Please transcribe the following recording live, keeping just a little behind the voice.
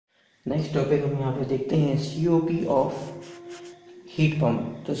Next topic हम यहाँ पे देखते हैं COP ऑफ हीट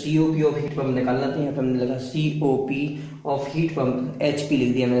पंप। तो COP ऑफ हीट पंप निकालना था। यहाँ पे हमने लगा COP of heat pump, HP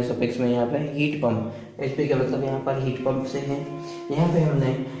लिख दिया मैंने सफिक्स में यहाँ पे हीट पंप। HP का मतलब यहाँ पर हीट पंप से है। यहाँ पे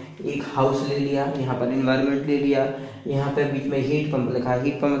हमने एक हाउस ले लिया, यहाँ पर इन्वायरमेंट ले लिया, यहाँ पे बीच में हीट पंप लिखा है।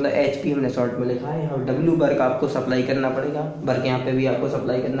 हीट पंप मतलब HP हमने शॉर्ट में लिखा है। और W वर्क आपको सप्लाई करना पड़ेगा, वर्क यहाँ पे भी आपको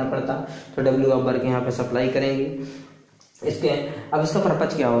सप्लाई करना पड़ता, तो W आप वर्क यहाँ पे सप्लाई करेंगे। इसके अब इसका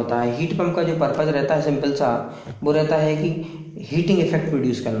पर्पज क्या होता है? हीट पंप का जो पर्पज रहता है सिंपल सा, वो रहता है कि हीटिंग इफेक्ट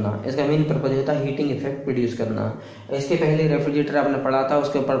प्रोड्यूस करना। इसका मेन पर्पज होता है हीटिंग इफेक्ट प्रोड्यूस करना। इसके पहले रेफ्रिजरेटर आपने पढ़ा था,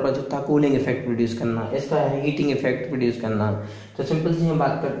 उसका पर्पज होता है कूलिंग इफेक्ट प्रोड्यूस करना। इसका है हीटिंग इफेक्ट प्रोड्यूस करना। तो सिंपल सी हम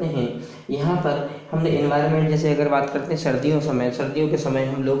बात करते हैं, यहाँ पर हमने एनवायरनमेंट जैसे अगर बात करते हैं सर्दियों के समय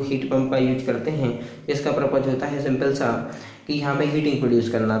हम लोग हीट पंप का यूज करते हैं। इसका पर्पज होता है सिंपल सा कि यहाँ पे हीटिंग प्रोड्यूस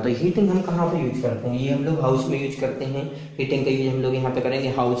करना। तो हीटिंग हम कहाँ पे यूज करते हैं? ये हम लोग हाउस में यूज करते हैं। हीटिंग का यूज हम लोग यहाँ पे करेंगे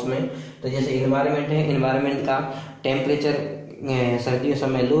हाउस में। तो जैसे एनवायरनमेंट है, एनवायरनमेंट का टेम्परेचर सर्दियों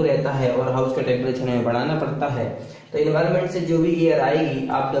समय लो रहता है और हाउस का टेम्परेचर हमें बढ़ाना पड़ता है। तो एनवायरनमेंट से जो भी एयर आएगी,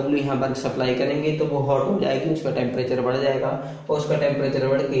 आप W यहाँ पर सप्लाई करेंगे तो वो हॉट हो जाएगी, उसका टेम्परेचर बढ़ जाएगा और उसका टेम्परेचर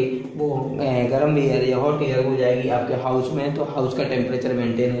बढ़ के वो गर्म एयर या हॉट एयर हो जाएगी आपके हाउस में। तो हाउस का टेम्परेचर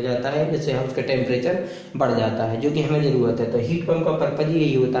मेंटेन हो जाता है, जिससे हाउस का टेम्परेचर बढ़ जाता है, जो कि हमें जरूरत है। तो हीट पंप का पर्पज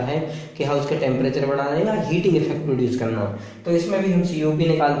यही होता है कि हाउस का टेम्परेचर बढ़ाना या हीटिंग इफेक्ट प्रोड्यूस करना। तो इसमें भी हम COP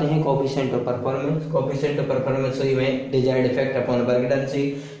निकालते हैं, coefficient of performance. Coefficient of performance में desired effect upon work done से।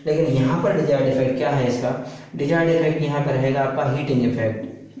 लेकिन यहाँ पर डिजायर्ड इफेक्ट क्या है? इसका डिजायर्ड इफेक्ट यहाँ पर रहेगा आपका हीटिंग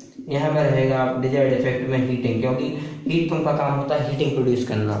इफेक्ट। यहाँ पर रहेगा आप डिजायर्ड इफेक्ट में हीटिंग, क्योंकि हीट पंप का काम होता है हीटिंग प्रोड्यूस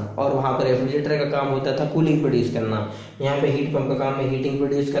करना और वहाँ पर रेफ्रिजरेटर का काम होता था कूलिंग प्रोड्यूस करना। यहाँ पे हीट पंप का काम है हीटिंग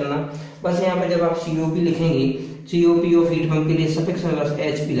प्रोड्यूस करना। बस यहाँ पे जब आप COP लिखेंगे, COP ऑफ हीट पंप के लिए सफिक्स में बस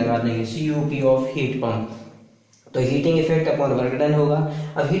HP लगा देंगे, COP ऑफ हीट पंप। तो heating effect upon work done होगा।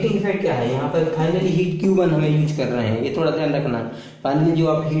 अब हीटिंग इफेक्ट क्या है? यहाँ पर फाइनली हीट Q1 हमें यूज कर रहे हैं, ये थोड़ा ध्यान रखना। फाइनली जो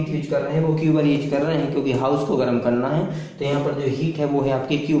आप हीट यूज कर रहे हैं वो Q1 यूज कर रहे हैं, क्योंकि हाउस को गर्म करना है। तो यहाँ पर जो हीट है वो है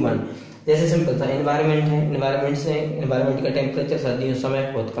आपकी Q1। जैसे सिंपल था, एनवायरनमेंट है, एनवायरनमेंट का टेम्परेचर सर्दियों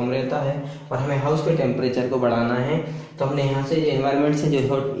समय बहुत कम रहता है और हमें हाउस के टेम्परेचर को बढ़ाना है। तो हमने यहाँ से एनवायरनमेंट से जो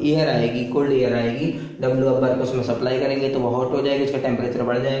हॉट एयर आएगी, कोल्ड एयर आएगी, W वर्क उसमें सप्लाई करेंगे तो वो हॉट हो जाएगी, उसका टेम्परेचर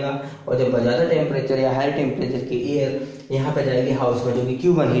बढ़ जाएगा। और जब ज़्यादा टेम्परेचर या हाई टेम्परेचर की एयर यहाँ पे जाएगी हाउस में, जो कि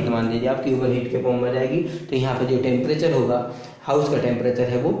Q1 हीट मान लीजिए आप, Q1 हीट के फॉर्म में जाएगी, तो यहाँ पे जो टेम्परेचर होगा हाउस का टेम्परेचर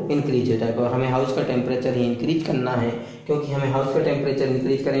है वो इंक्रीज हो जाएगा। और हमें हाउस का टेम्परेचर ही इंक्रीज करना है, क्योंकि हमें हाउस का टेम्परेचर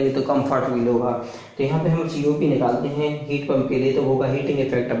इंक्रीज करेंगे तो कंफर्ट फील होगा। तो यहाँ पे हम COP निकालते हैं हीट पंप के लिए, तो होगा heating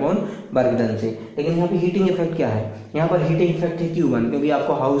effect upon work done से। लेकिन यहाँ पे हीटिंग इफेक्ट क्या है? यहाँ पर हीटिंग इफेक्ट है Q1, क्योंकि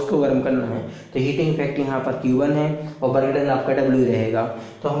आपको हाउस को गर्म करना है। तो हीटिंग इफेक्ट यहाँ पर Q1 है और वर्क डन आपका W रहेगा।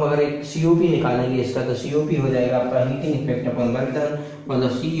 तो हम अगर एक COP निकालेंगे इसका, तो COP हो जाएगा आपका heating effect upon work done,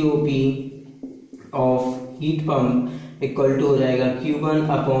 मतलब COP of heat pump equal to हो जाएगा Q1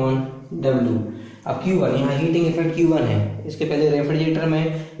 अपॉन W। अब Q1 यहाँ हीटिंग इफेक्ट Q1 है। इसके पहले रेफ्रिजरेटर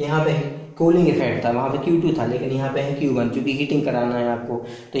में यहाँ पे कूलिंग इफेक्ट था, वहाँ पे Q2 था, लेकिन यहाँ पे है Q1, क्योंकि हीटिंग कराना है आपको।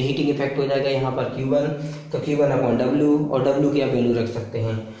 तो हीटिंग इफेक्ट हो जाएगा यहाँ पर Q1, तो Q1 अपॉन W, और W की आप वैल्यू रख सकते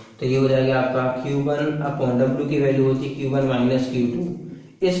हैं। तो ये हो जाएगा आपका Q1 अपॉन W की वैल्यू होती है Q1 माइनस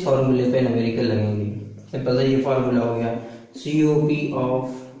Q2। इस फॉर्मूले पे न्यूमेरिकल लगेंगे। सिंपल सा ये फॉर्मूला हो गया COP ऑफ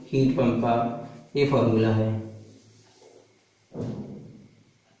हीट पंप का, ये फॉर्मूला है।